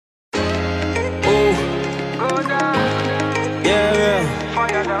Ooh. Yeah, yeah.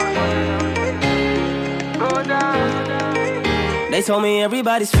 They told me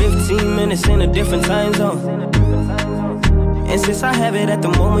everybody's 15 minutes in a different time zone. And since I have it at the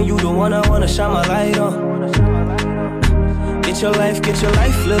moment, you the one I wanna shine my light on. Get your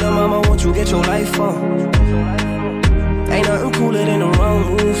life, little mama, won't you get your life on? Ain't nothing cooler than the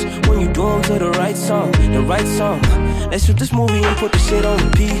wrong moves when you do them to the right song, the right song. Let's shoot this movie and put the shit on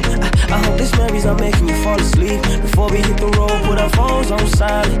repeat. I hope this memories are making you fall asleep. Before we hit the road, put our phones on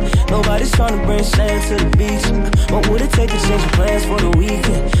silent. Nobody's trying to bring sand to the beach. What would it take to change your plans for the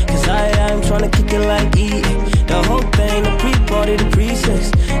weekend? Cause I'm trying to kick it like eating. The whole thing, the pre-party, the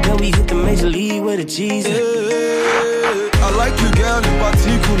pre-sex. Then we hit the major league with a G's. I like you, girl, in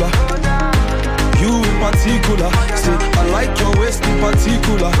particular. You in particular. Say, I like your waist in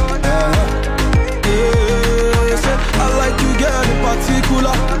particular. Say, I like you, girl, in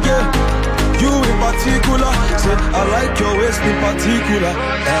particular. Yeah, you in particular. Say, I like your waist in particular.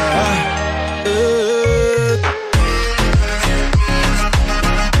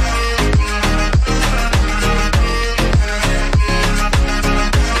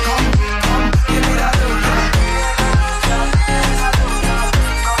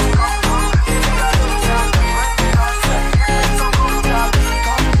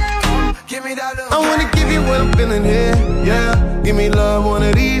 Here, yeah. Give me love one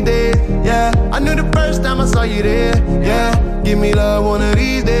of these days, yeah. I knew the first time I saw you there, yeah. Give me love one of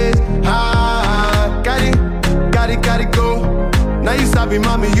these days. Got it, go. Now you sabi,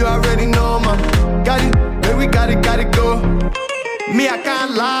 mommy, you already know, ma. Got it, baby, got it, go. Me, I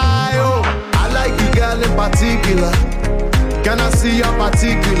can't lie, oh. I like you, girl, in particular. Can I see your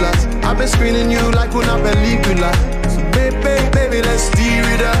particulars? I've been screening you like una película. So, baby, let's steer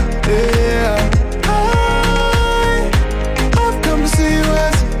it up, yeah.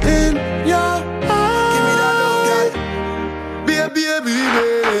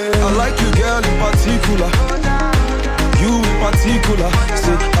 I like you, girl, in particular. You in particular.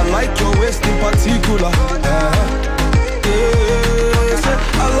 Say, I like your waist in particular. Say,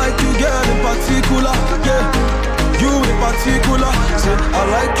 I like you, girl, in particular. Yeah, you in particular. Say, I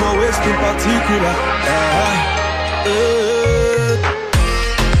like your waist in particular.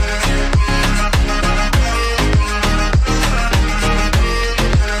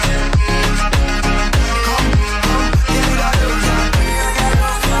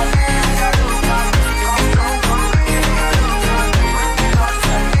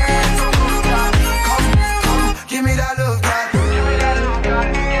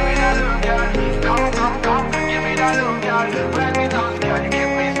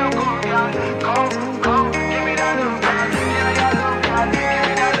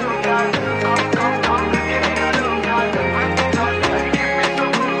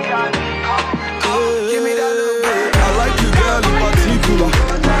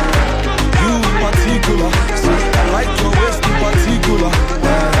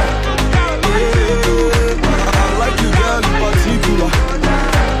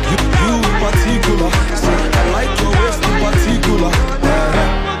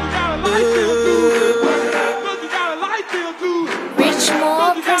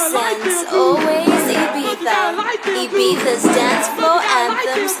 Ibiza's dance floor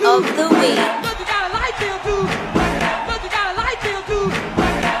anthems of the week.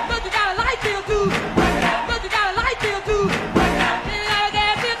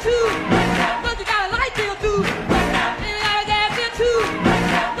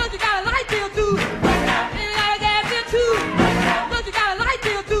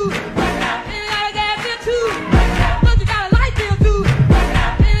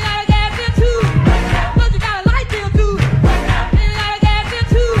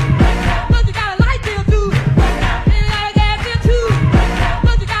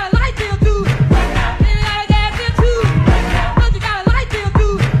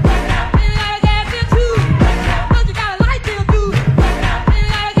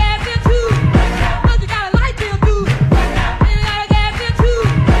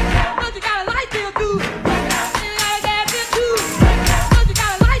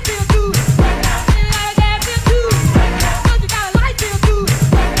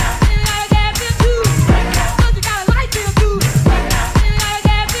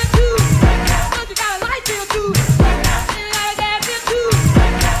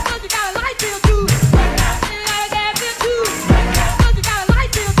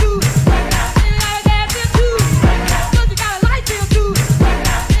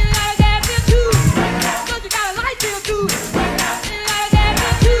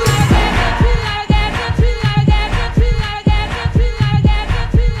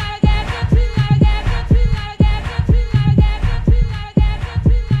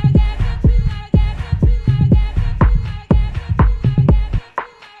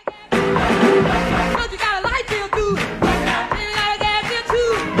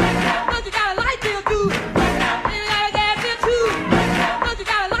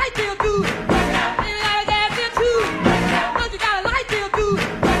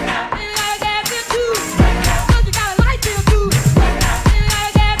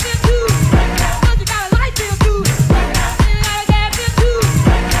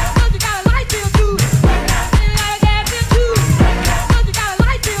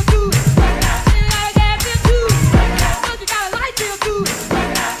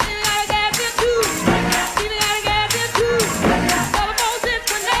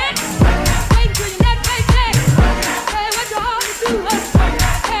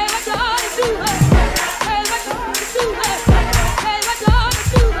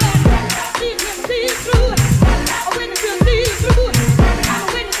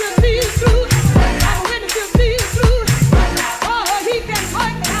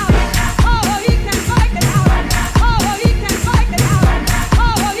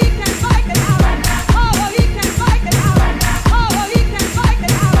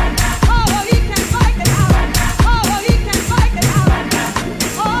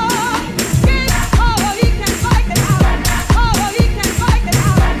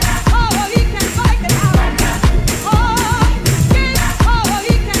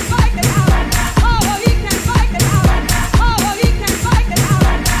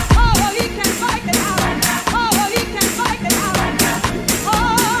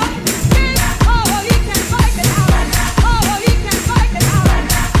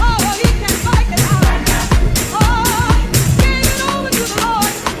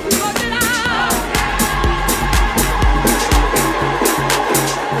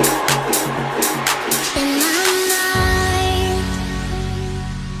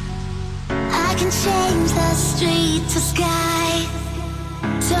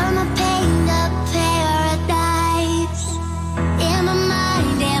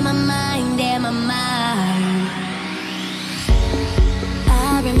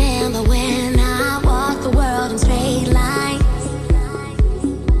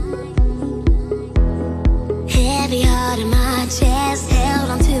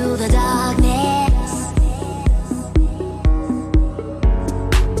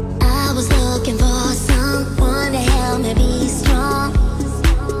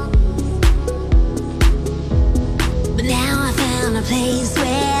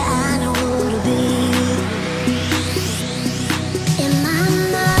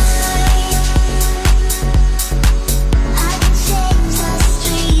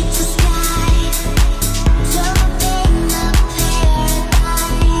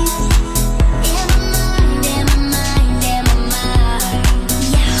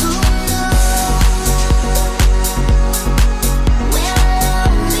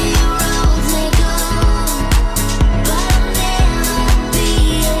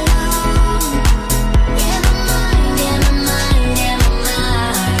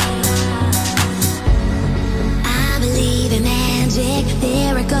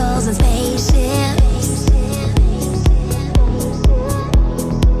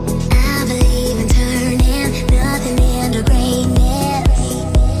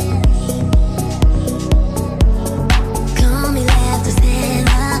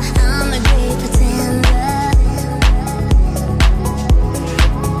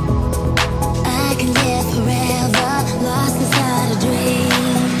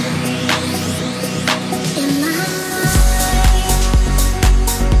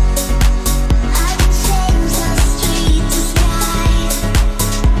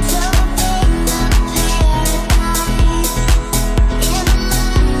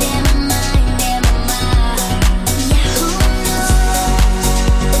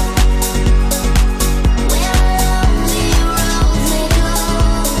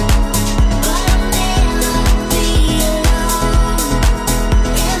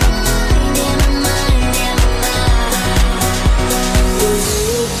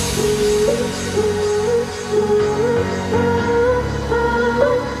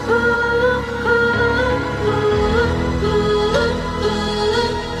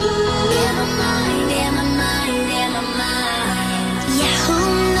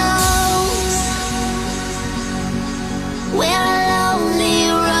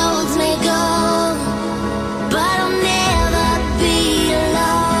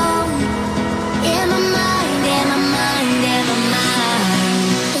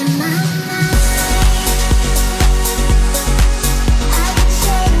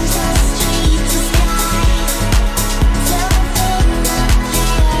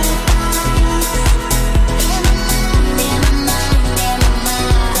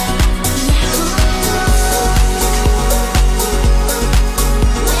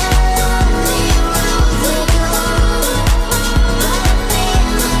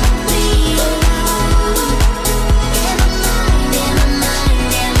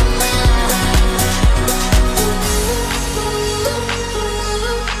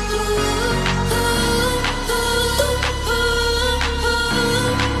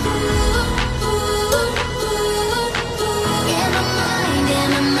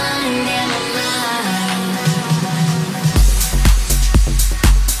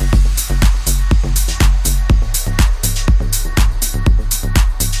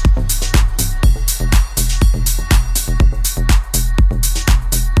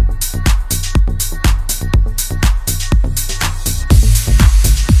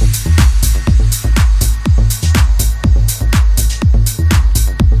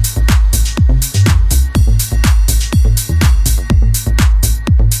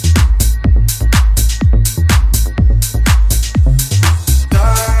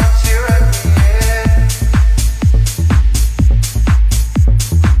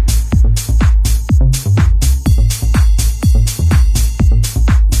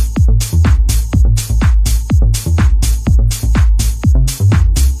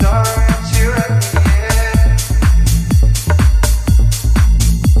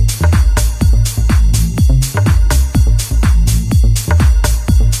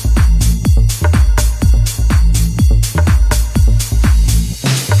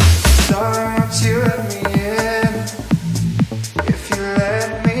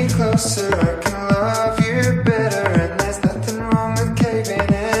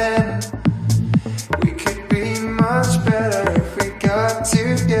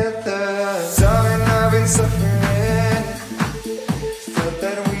 together. Darling, I've been suffering. Thought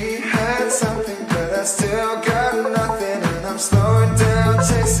that we had something, but I still got nothing, and I'm slowing down,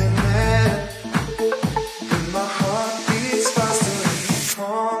 chasing it. And my heart beats faster when you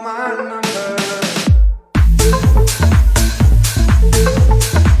call my number.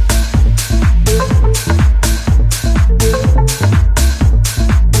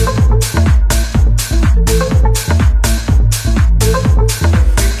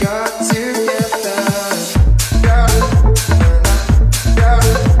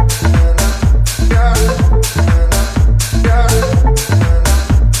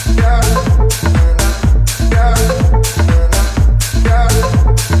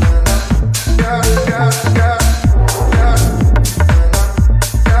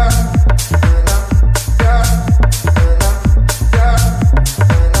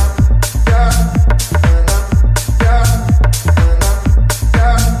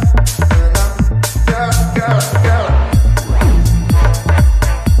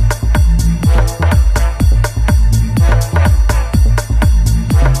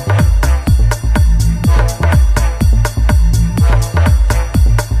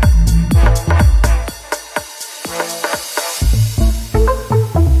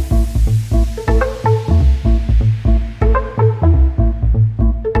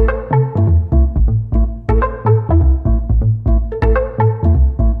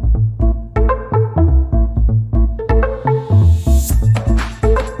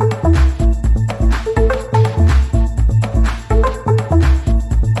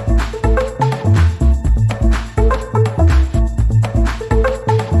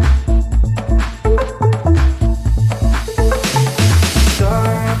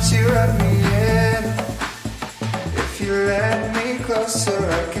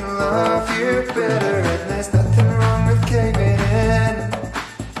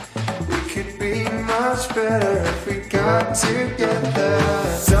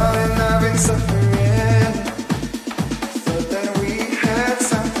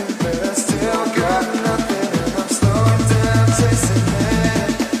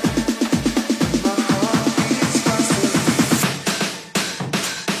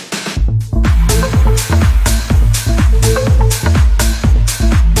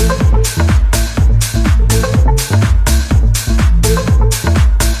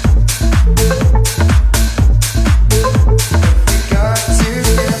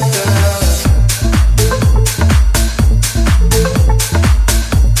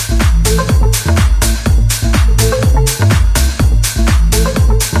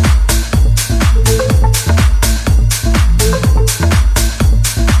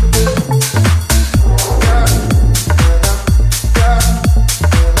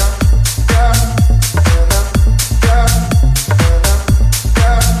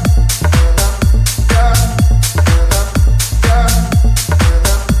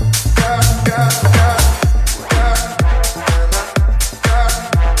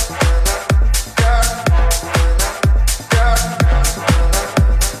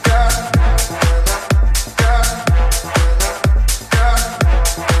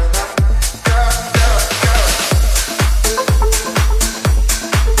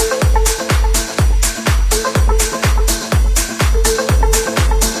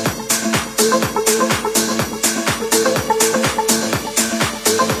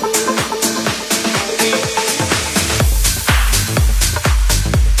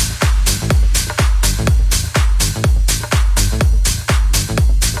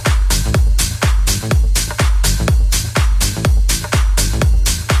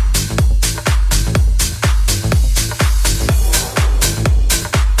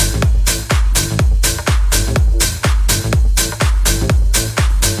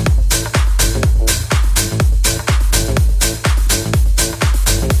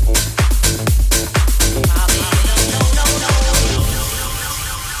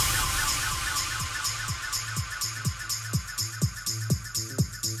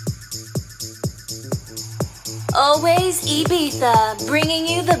 Always Ibiza, bringing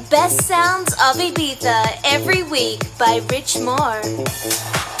you the best sounds of Ibiza every week by Rich Moore.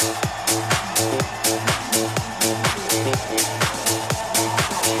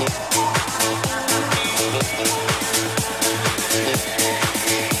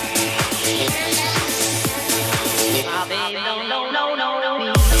 No.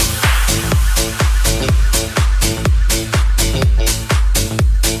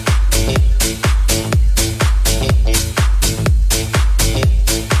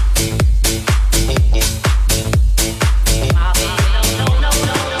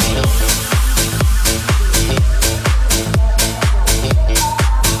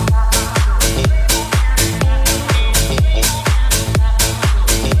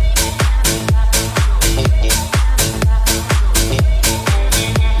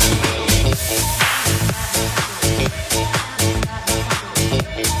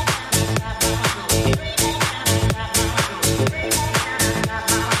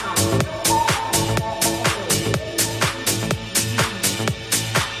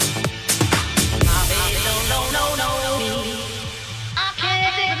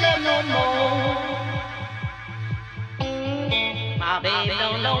 love no more. My baby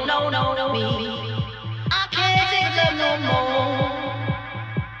don't know me. I can't take love no more.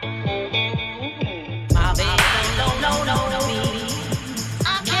 My baby don't know me. I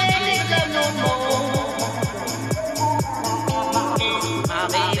can't take love no more. My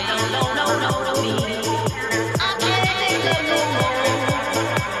baby don't know me. I can't take love no more.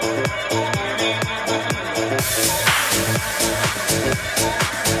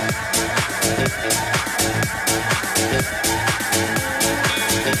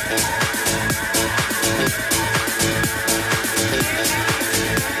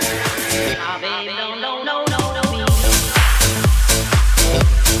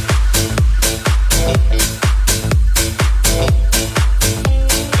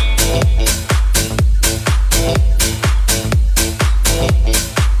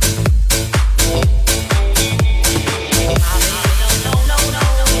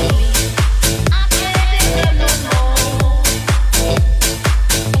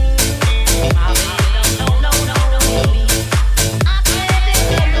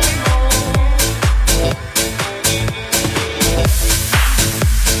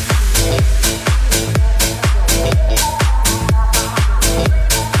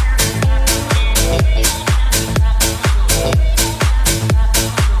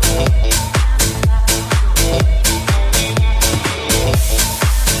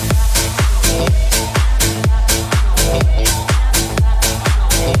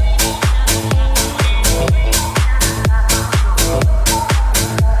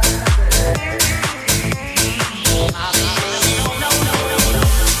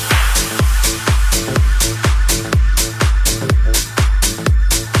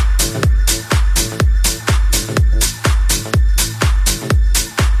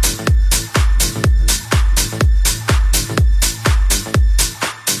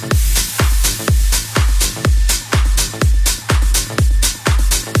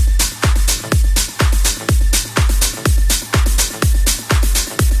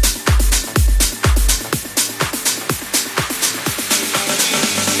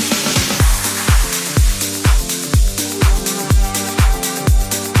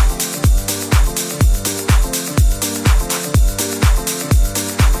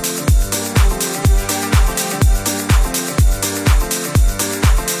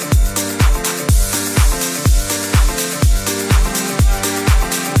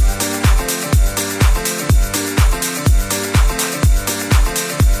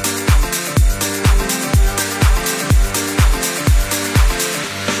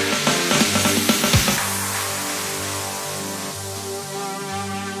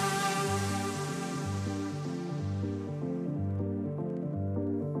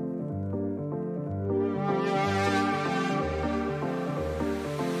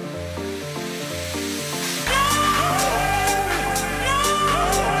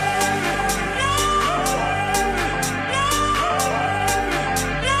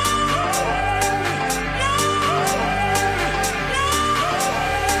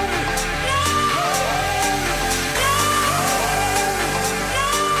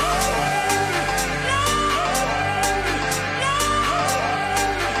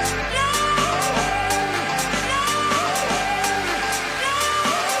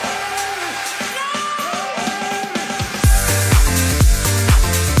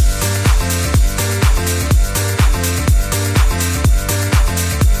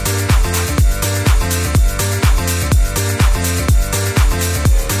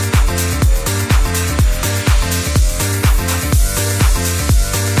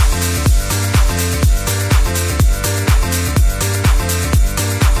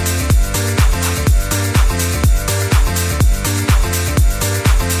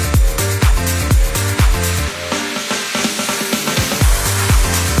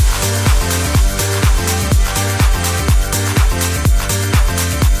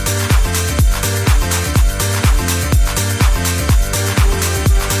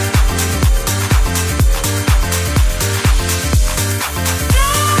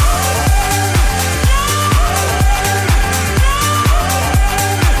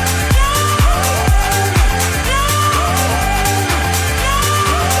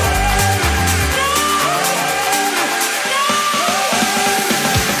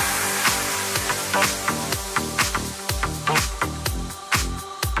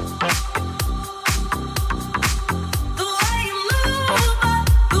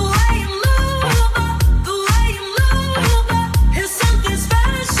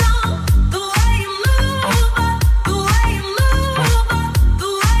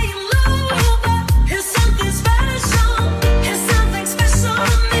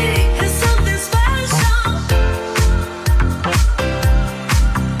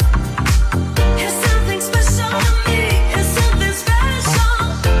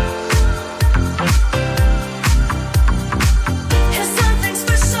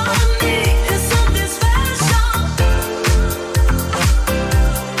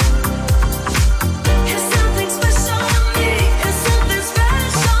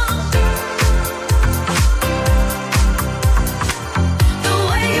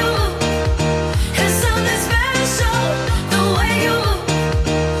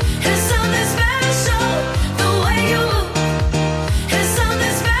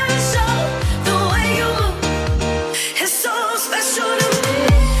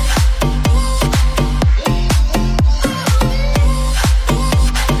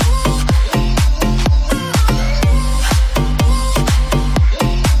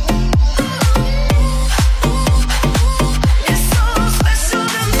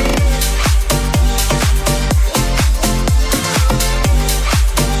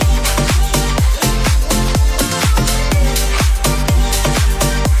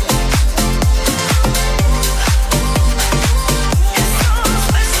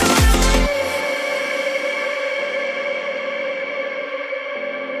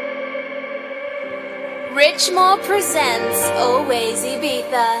 Richmore presents Always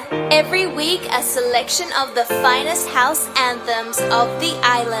Ibiza. Every week, a selection of the finest house anthems of the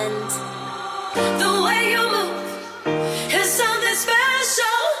island. The way you move is something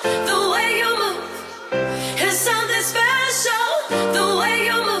special. The way you move is something special. The way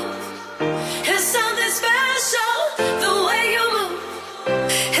you move is something special. The way you move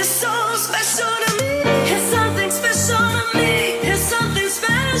is so special to me. It's something special to me. It's something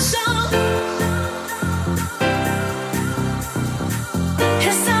special.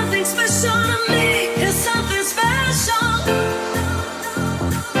 It's something special to me. It's something special.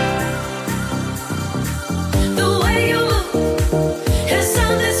 The way you move is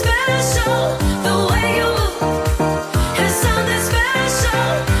something special. The way you move is something special.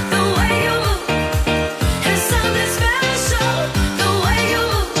 The way you move is something special. The way you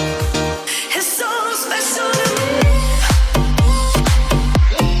move is so special to me.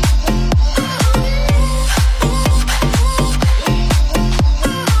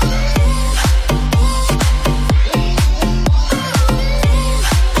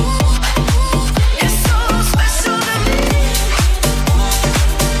 It's so special to me. It's so special to me.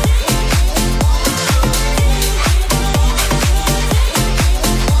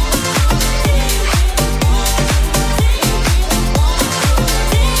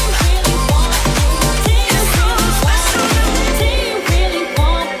 Do you really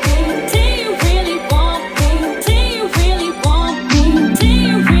want me? Do you really want me? Do you really want me? Do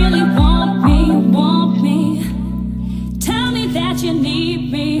you really want me? Want me? Tell me that you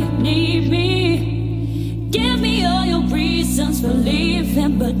need me, need me. Give me all your reasons for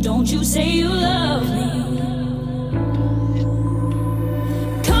leaving, but don't you say you love me.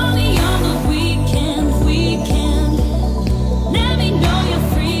 Call me on the weekend, weekend. Let me know you're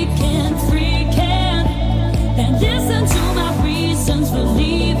freaking, freaking. Then listen to my reasons for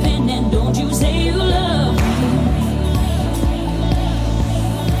leaving, and don't you say you love me.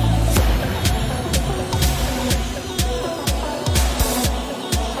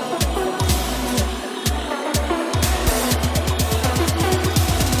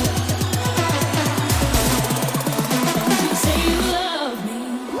 Don't you say you love me.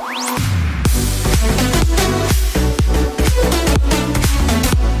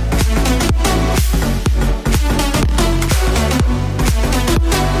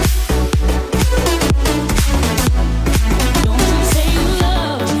 Don't you say you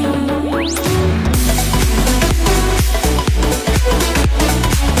love me.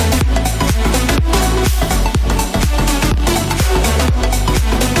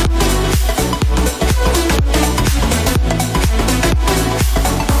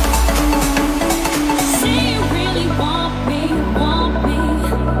 Say you really want me, want me.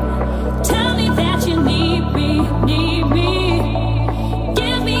 Tell me that you need me, need me.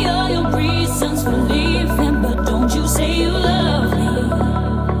 Give me all your reasons for leaving, but don't you say you love me.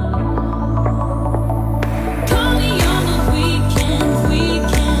 Call me on the weekend,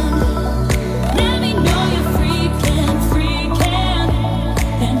 weekend. Let me know you're freaking, freaking.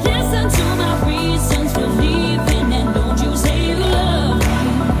 Then listen to my reasons for leaving, and don't you say you love me.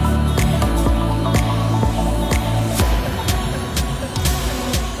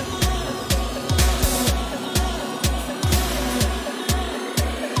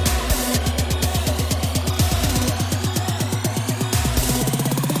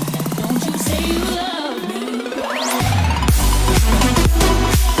 Don't you say you love me. Don't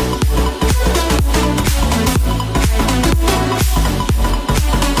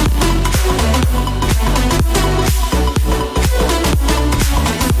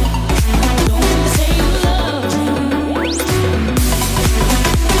you say you love me.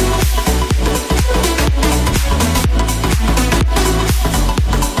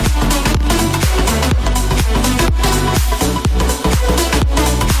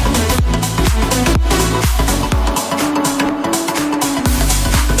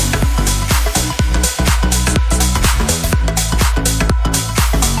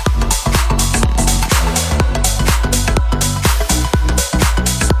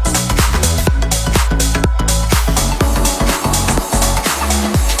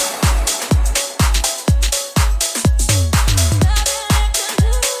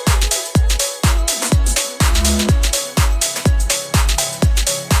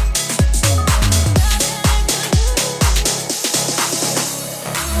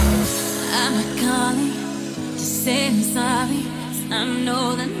 I'm not calling to say I'm sorry, 'cause I know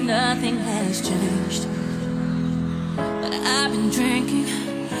that nothing has changed. But I've been drinking,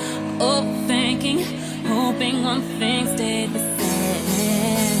 overthinking, hoping one thing stayed the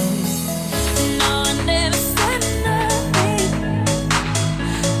same. No, I never said nothing,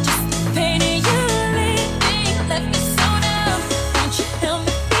 just the pain of you leaving.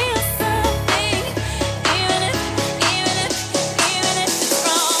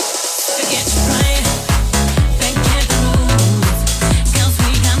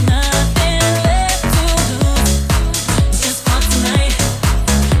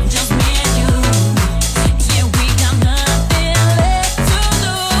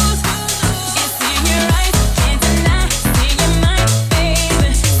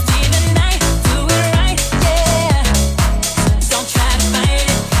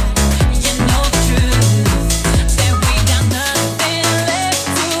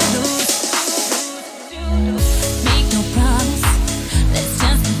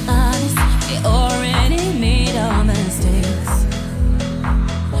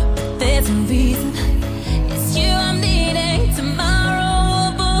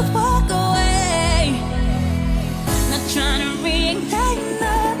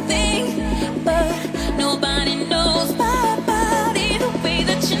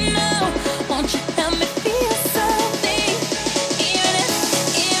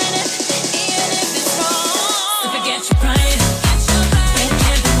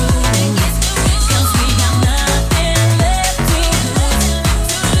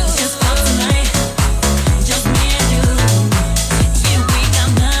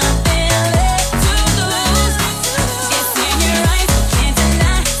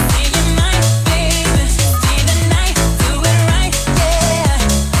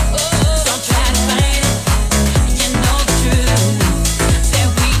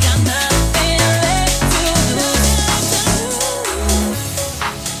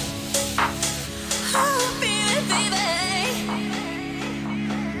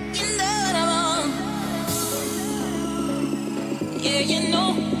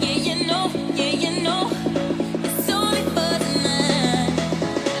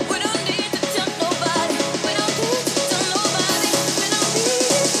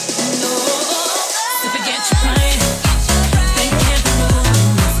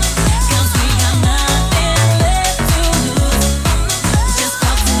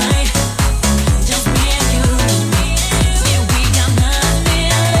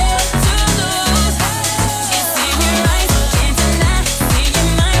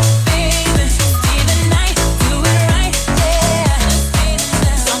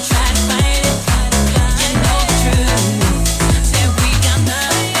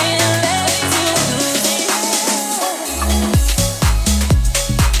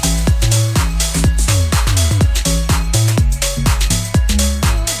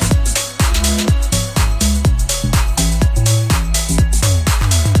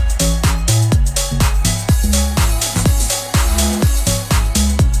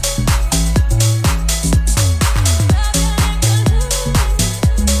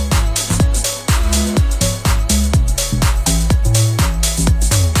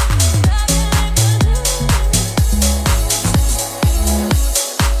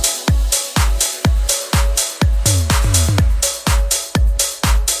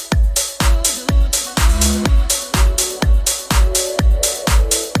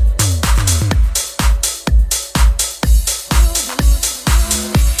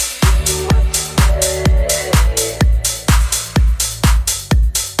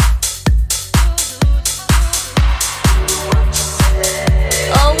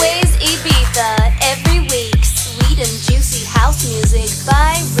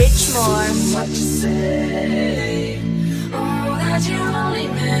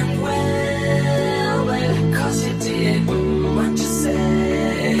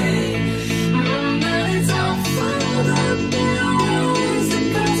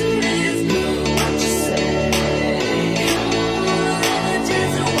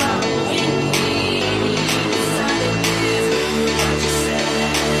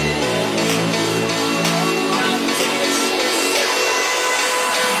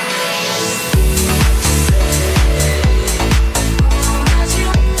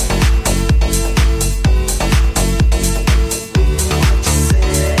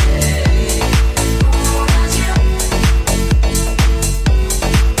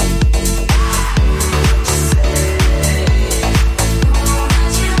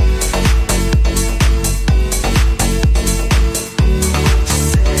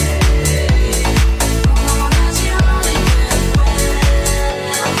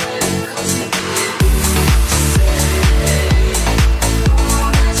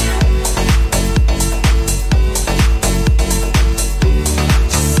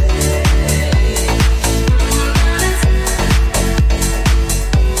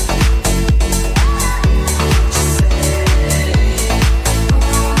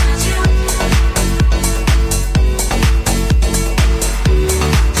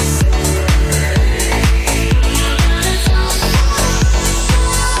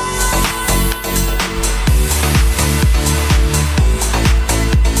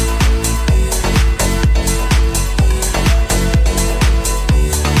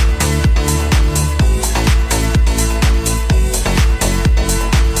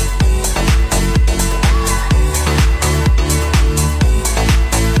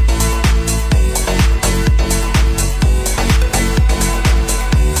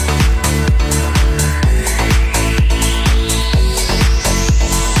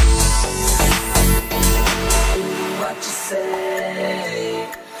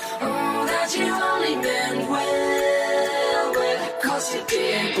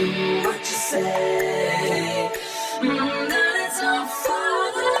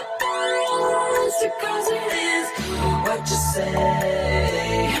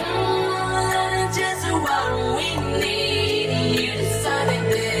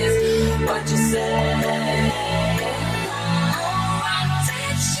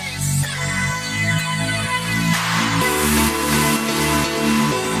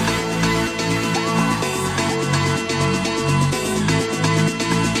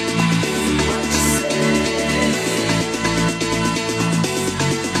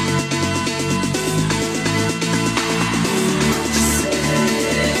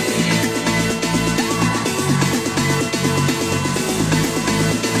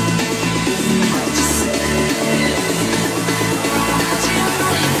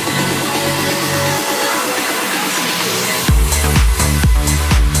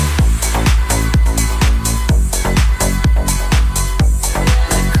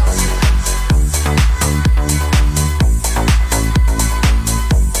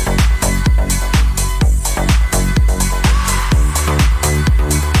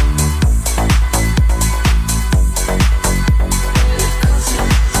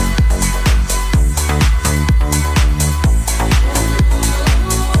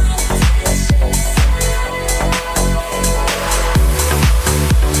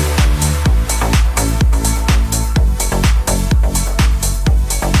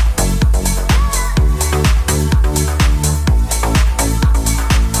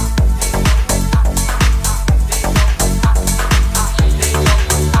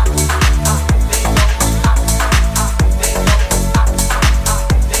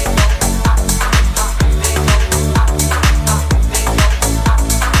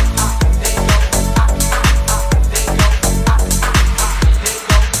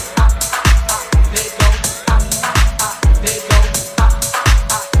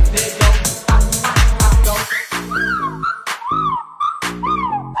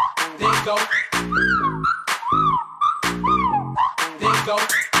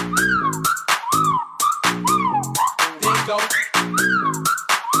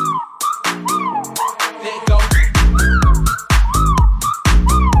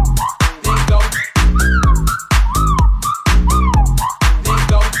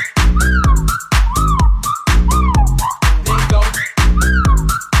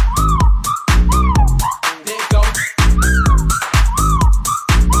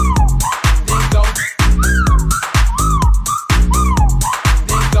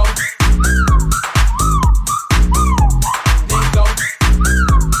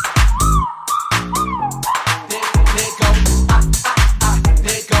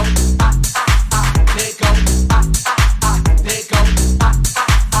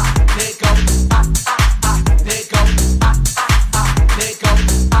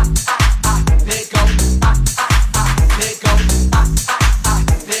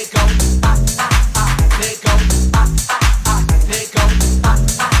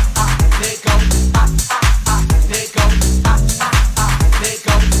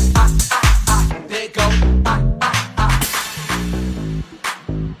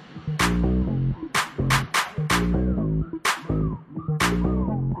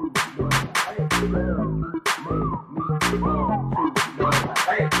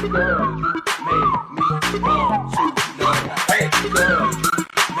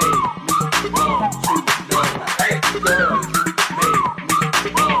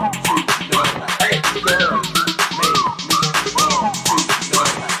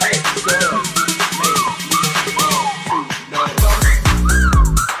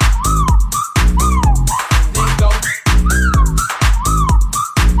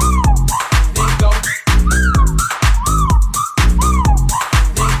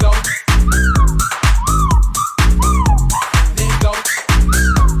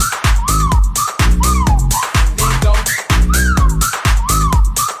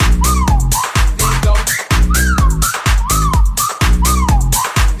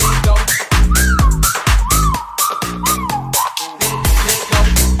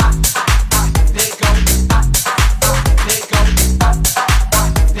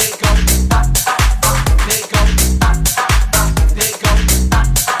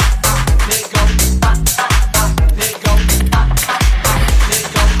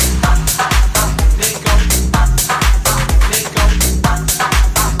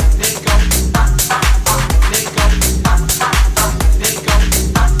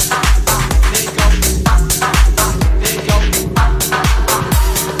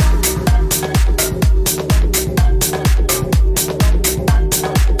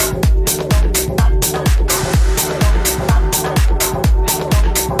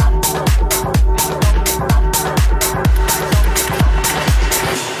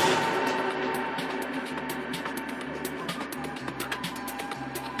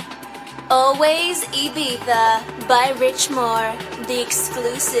 Always Ibiza by Rich Moore, the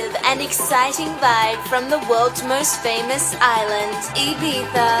exclusive and exciting vibe from the world's most famous island,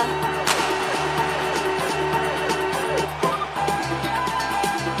 Ibiza.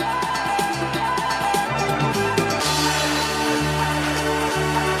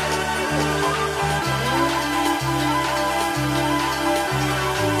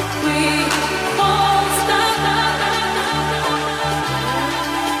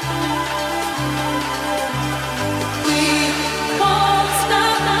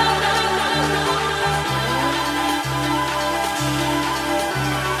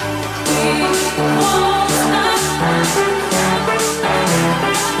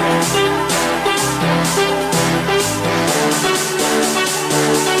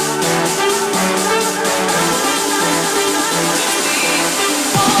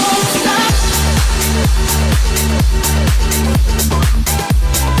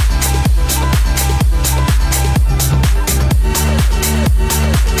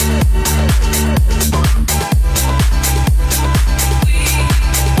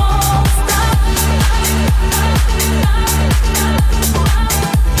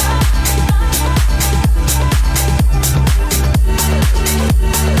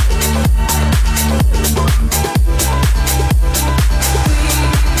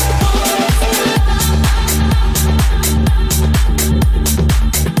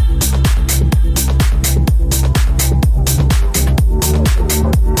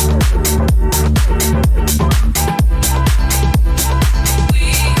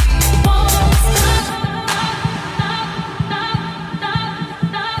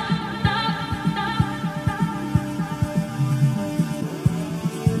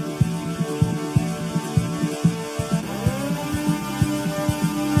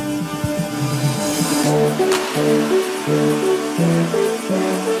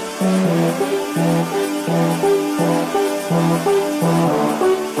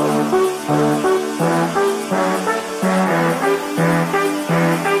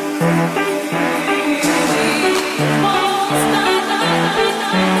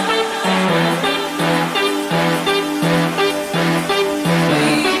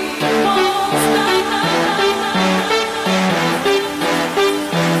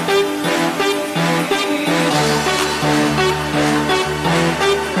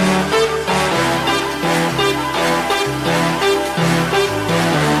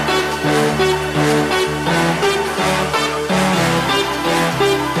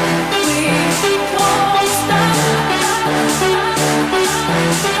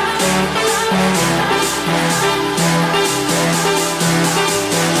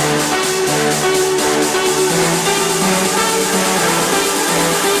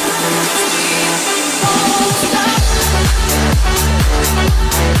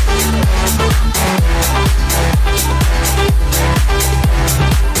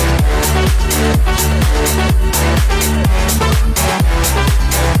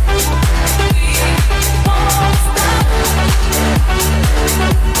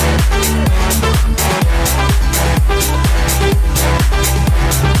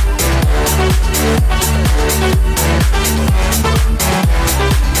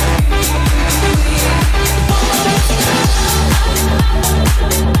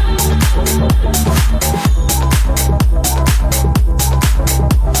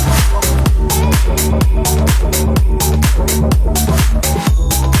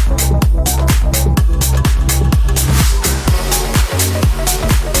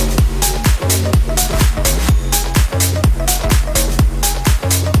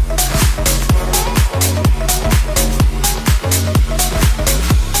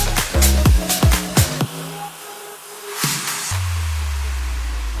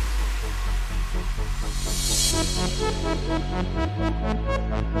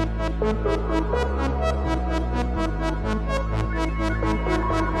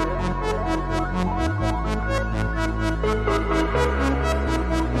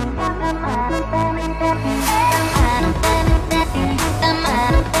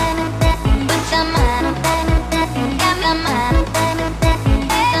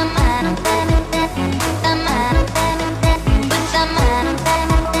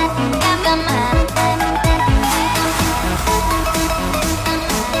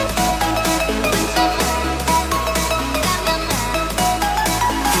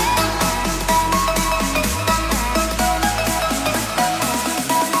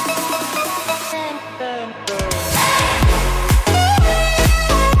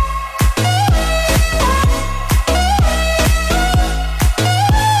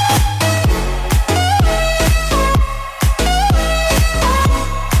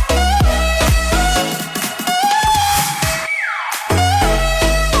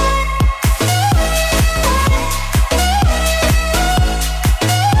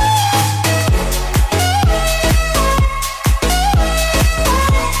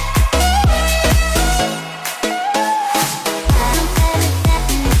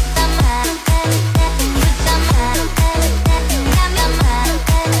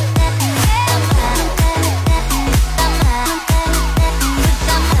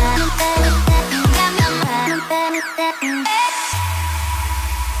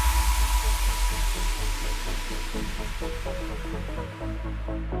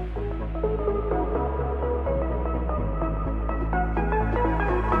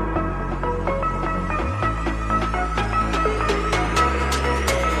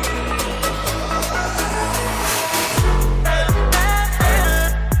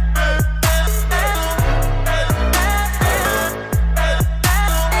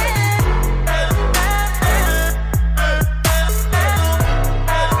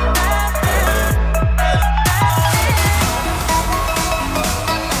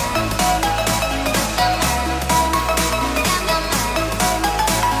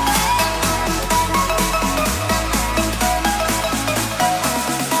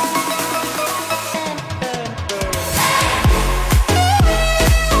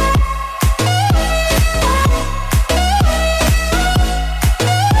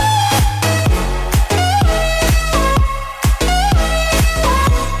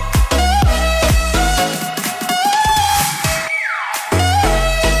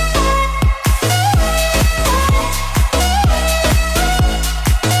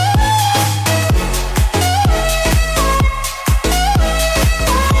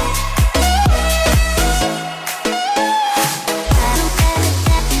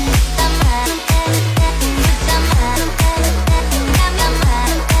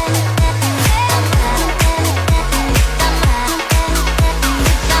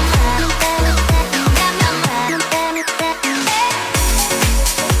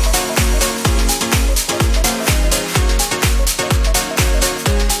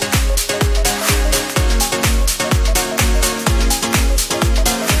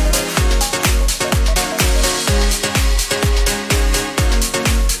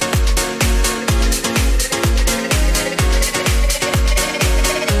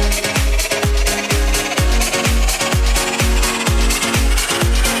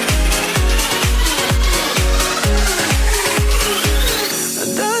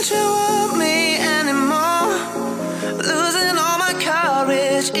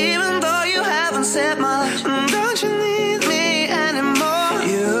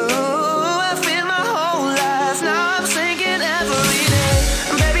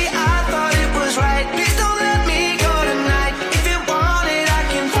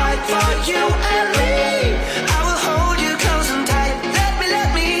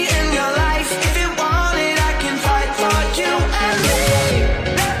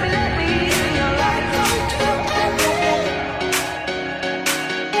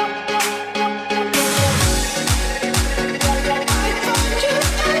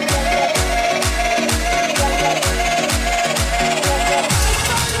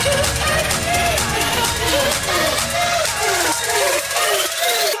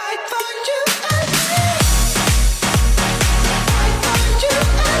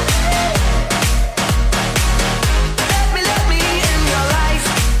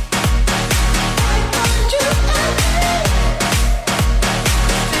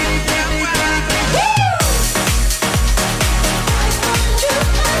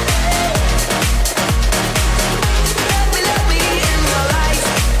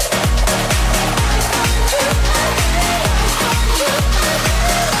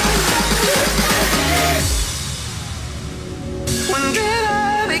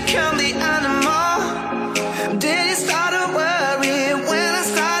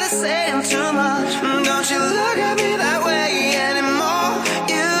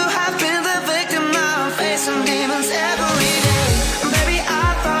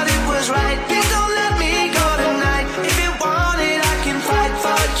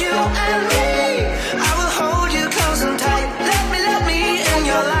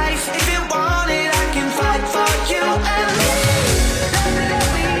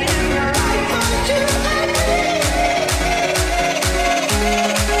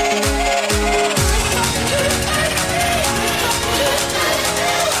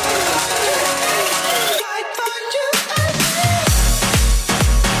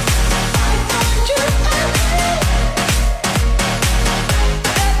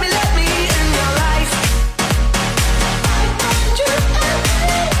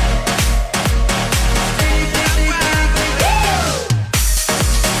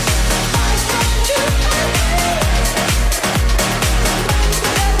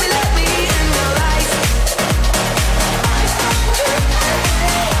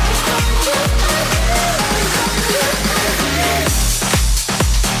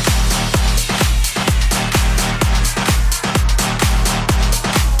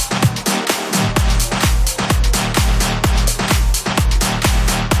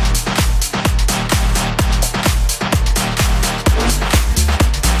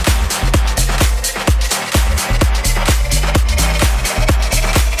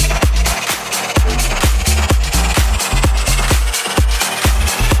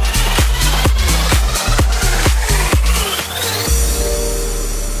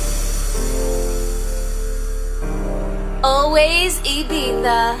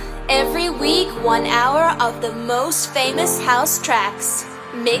 Every week, 1 hour of the most famous house tracks,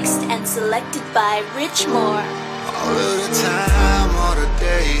 mixed and selected by Rich Moore. All of the time, all the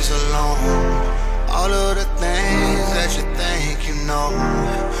days alone, all of the things that you think you know,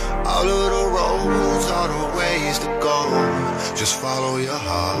 all of the roads, all the ways to go. Just follow your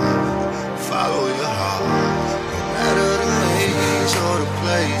heart, follow your heart. No matter the maze or the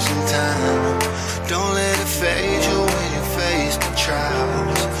place and time, don't let it fade you when you face the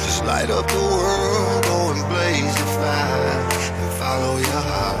trials. Just light up the world, go and blaze the fire, and follow your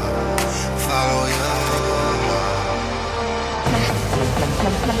heart, follow your heart.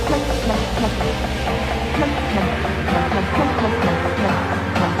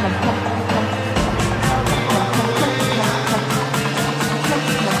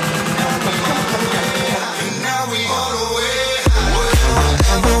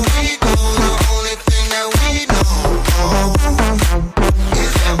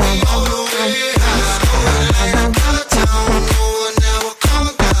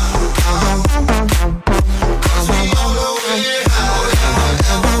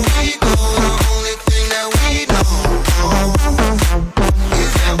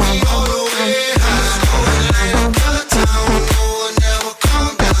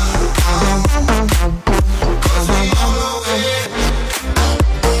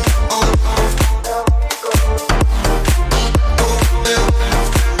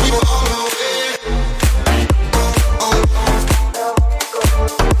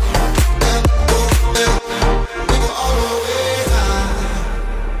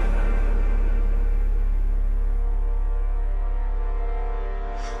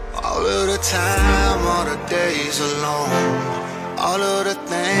 All of the time, all the days alone, all of the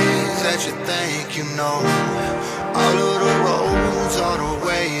things that you think you know, all of the roads, all the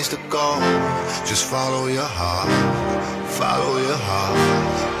ways to go. Just follow your heart, follow your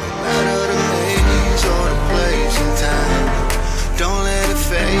heart.